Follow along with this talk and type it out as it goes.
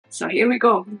So here we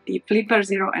go. The Flipper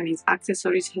Zero and its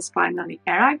accessories has finally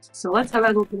arrived. So let's have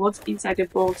a look what's inside the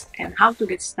box and how to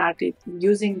get started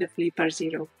using the Flipper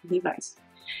Zero device.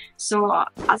 So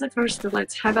as a first,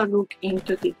 let's have a look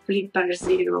into the Flipper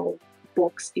Zero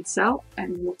box itself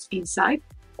and what's inside.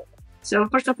 So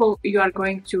first of all, you are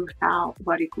going to have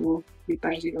very cool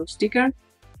Flipper Zero sticker.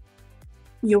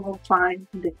 You will find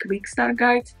the quick start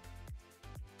guide.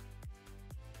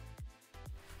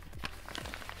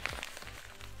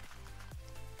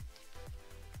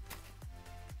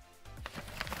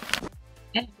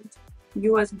 And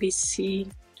USB-C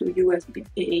to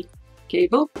USB-A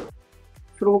cable,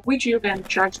 through which you can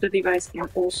charge the device and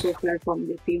also perform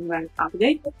the firmware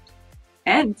update.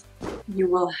 And you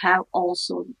will have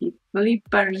also the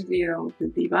Flipper Zero, the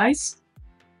device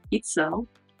itself.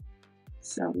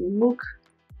 So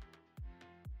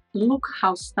look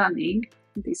how stunning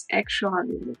this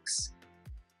actually looks.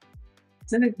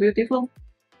 Isn't it beautiful?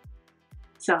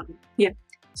 So yeah.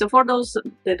 So for those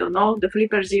that don't know, the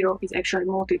Flipper Zero is actually a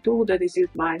multi-tool that is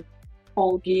used by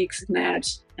all geeks,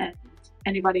 nerds, and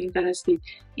anybody interested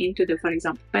into the, for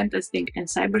example, pen testing and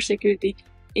cybersecurity.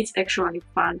 It's actually a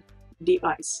fun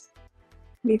device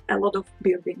with a lot of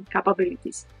built-in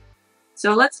capabilities.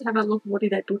 So let's have a look what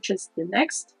did I purchase the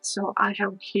next. So I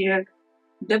have here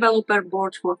developer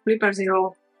board for Flipper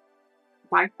Zero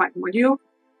Wi-Fi module.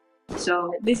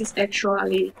 So this is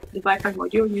actually the Wi-Fi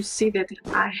module. You see that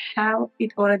I have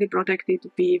it already protected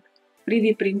with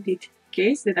 3D printed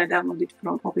case that I downloaded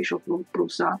from official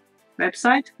Prusa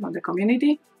website on the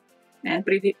community, and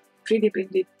 3D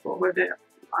printed over the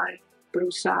my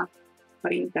Prusa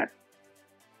printer.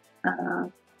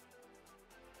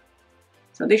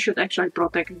 So this should actually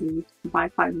protect the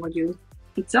Wi-Fi module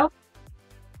itself.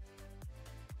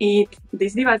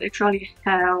 This device actually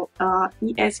have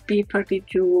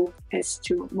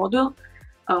ESP32S2 module,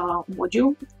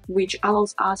 which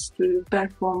allows us to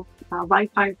perform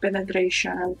Wi-Fi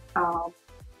penetration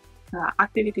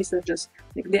activities such as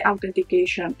like the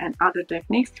authentication and other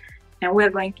techniques. And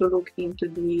we're going to look into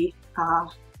the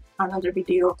another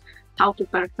video how to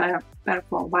perform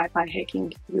Wi-Fi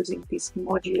hacking using this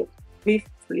module with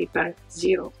Flipper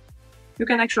Zero. You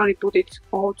can actually put it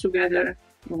all together,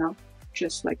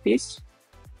 just like this.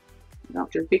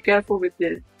 Just be careful with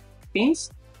the pins.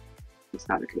 This is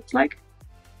how it looks like.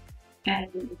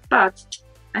 But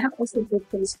I have also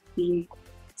purchased the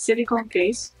silicone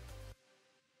case.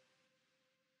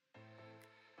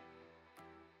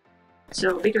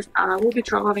 So because I will be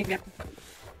traveling and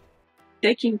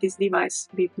taking this device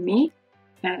with me,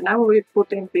 and I will be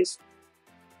putting this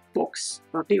box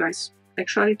or device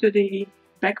actually to the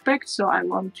backpack, so I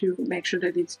want to make sure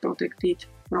that it's protected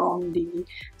from the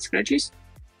scratches,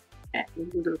 and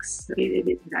it looks really,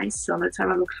 really nice. So let's have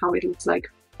a look how it looks like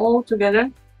all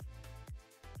together.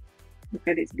 Look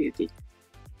at this beauty.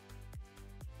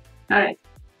 Alright,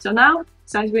 so now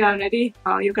since we are ready,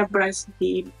 you can press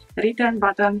the return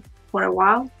button for a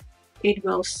while. It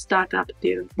will start up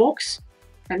the box,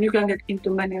 and you can get into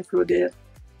menu through the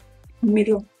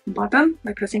middle button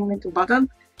by pressing middle button.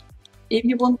 If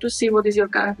you want to see what is your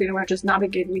current firmware, just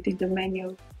navigate within the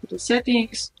menu to the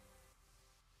settings,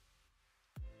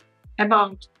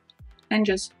 about, and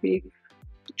just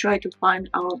try to find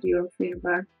out your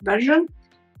firmware version.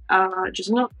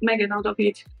 Just not make a note of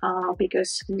it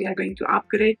because we are going to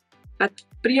upgrade. But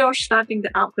prior starting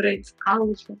the upgrade, I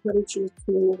would encourage you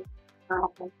to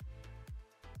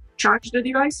charge the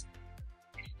device.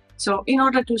 So in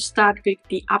order to start with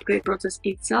the upgrade process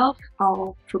itself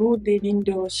through the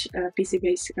Windows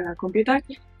PC-based computer,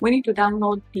 we need to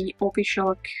download the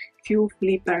official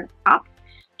QFlipper app.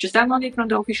 Just download it from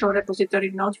the official repository,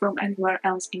 not from anywhere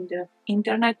else in the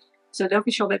internet. So the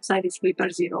official website is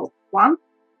Flipper01,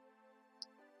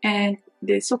 and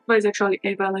the software is actually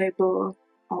available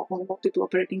on multiple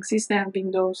operating systems,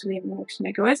 Windows, Linux,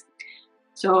 macOS.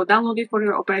 So download it for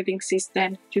your operating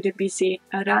system to the PC,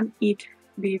 run it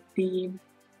with the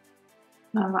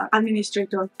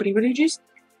administrator privileges,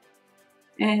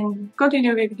 and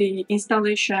continue with the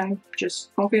installation.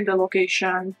 Just confirm the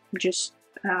location, just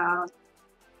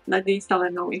let the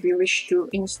installer know if you wish to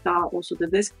install also the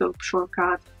desktop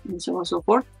shortcut, and so on and so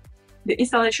forth. The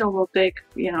installation will take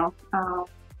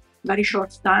very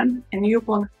short time, and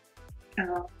upon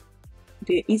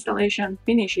the installation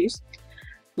finishes,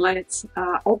 let's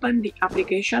open the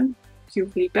application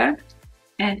QFlipper.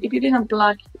 And if you didn't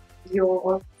plug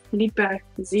your Flipper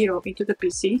Zero into the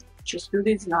PC, just do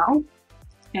this now,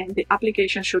 and the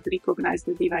application should recognize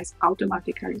the device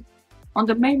automatically. On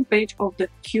the main page of the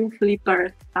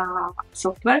QFlipper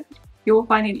software, you will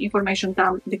find in information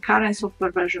tab the current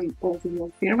software version of your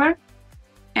firmware.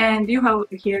 And you have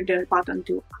here the button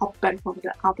to perform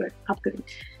the upgrade.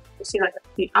 You see, like,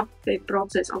 the update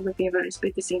process of the firmware is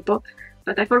pretty simple.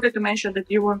 But I forgot to mention that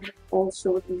you want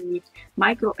also the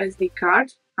micro SD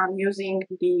card. I'm using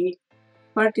the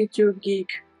 32 gig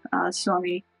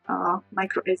Sony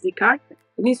micro SD card.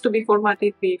 It needs to be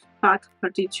formatted with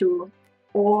FAT32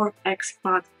 or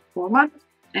exFAT format,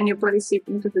 and you place it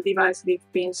into the device with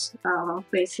pins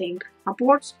facing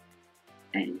upwards,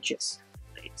 and just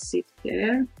place it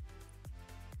there.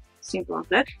 Simple as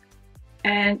that.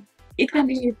 And it can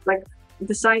be like,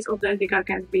 the size of the SD card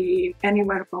can be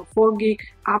anywhere from 4 gig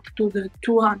up to the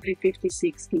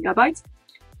 256 gigabytes.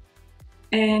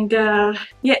 And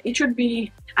yeah, it should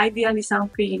be ideally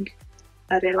something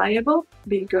reliable,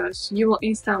 because you will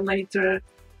install later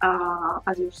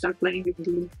as you start playing with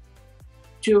the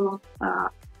tool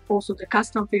also the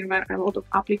custom firmware, a lot of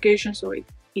applications, so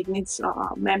it needs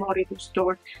memory to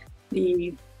store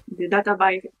the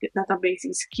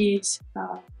databases, keys,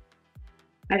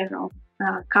 I don't know,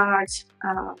 cards,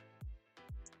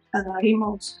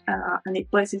 remotes, and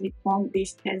it places it on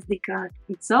this SD card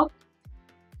itself.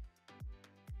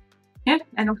 Yeah,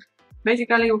 and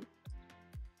basically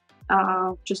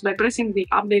just by pressing the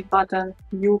update button,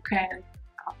 you can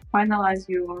finalize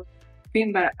your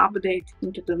firmware update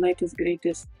into the latest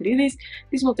greatest release.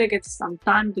 This will take some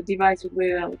time. The device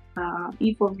will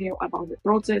inform you about the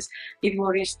process. It will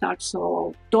restart,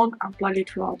 so don't unplug it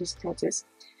throughout this process.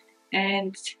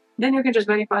 And then you can just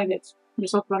verify that the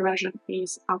software version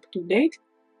is up to date,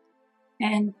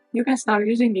 and you can start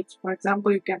using it. For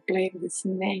example, you can play the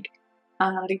Snake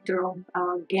Return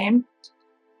game.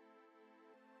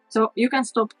 So you can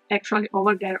stop actually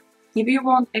over there. If you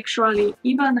want actually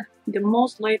even the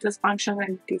most latest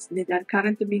functionalities that are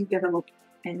currently being developed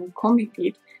and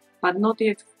committed, but not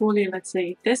yet fully, let's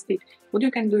say, tested, what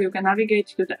you can do, you can navigate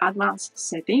to the advanced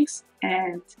settings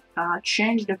and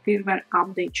change the firmware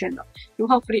update channel. You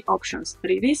have three options.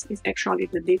 Release is actually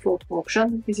the default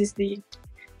option. This is the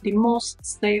most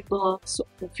stable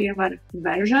firmware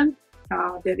version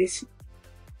that is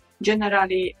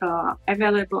generally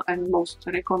available and most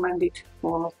recommended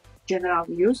for general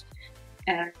use.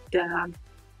 And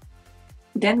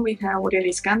then we have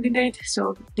release candidate.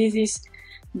 So this is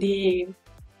the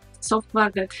software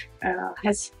that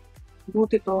has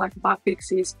multiple like bug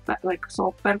fixes, like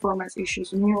solve performance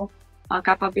issues, new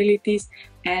capabilities,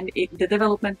 and the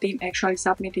development team actually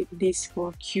submitted this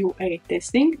for QA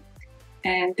testing.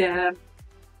 And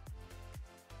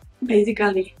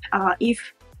basically,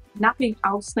 if nothing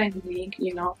outstanding,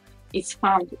 is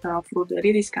found through the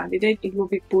release candidate, it will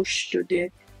be pushed to the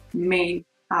main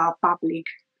public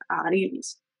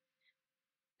release.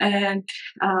 And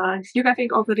you can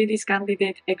think of the release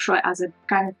candidate actually as a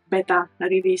kind of beta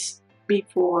release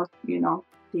before,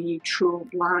 the true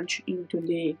launch into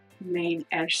the main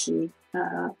RC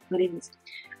release.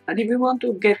 But if you want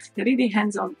to get really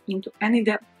hands-on into any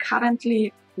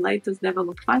currently latest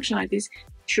developed functionalities,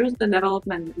 choose the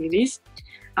development release.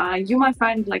 You might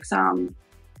find like some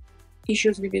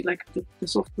issues with it, like the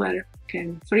software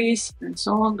can freeze and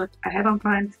so on, but I haven't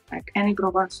found like any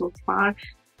drawback so far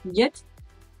yet.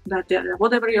 But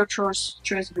whatever your choice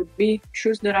would be,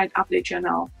 choose the right update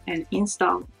channel and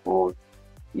install, or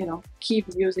keep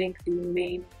using the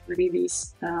main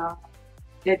release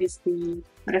that is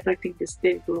reflecting the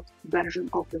stable version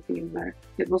of the firmware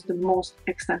that was the most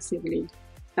extensively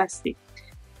tested.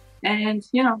 And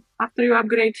after you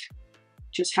upgrade,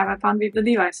 just have fun with the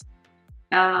device.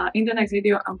 In the next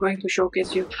video, I'm going to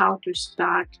showcase you how to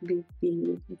start with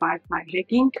the Wi-Fi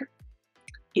hacking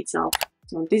itself.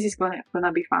 So this is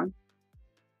gonna be fun.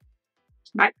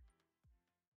 Bye.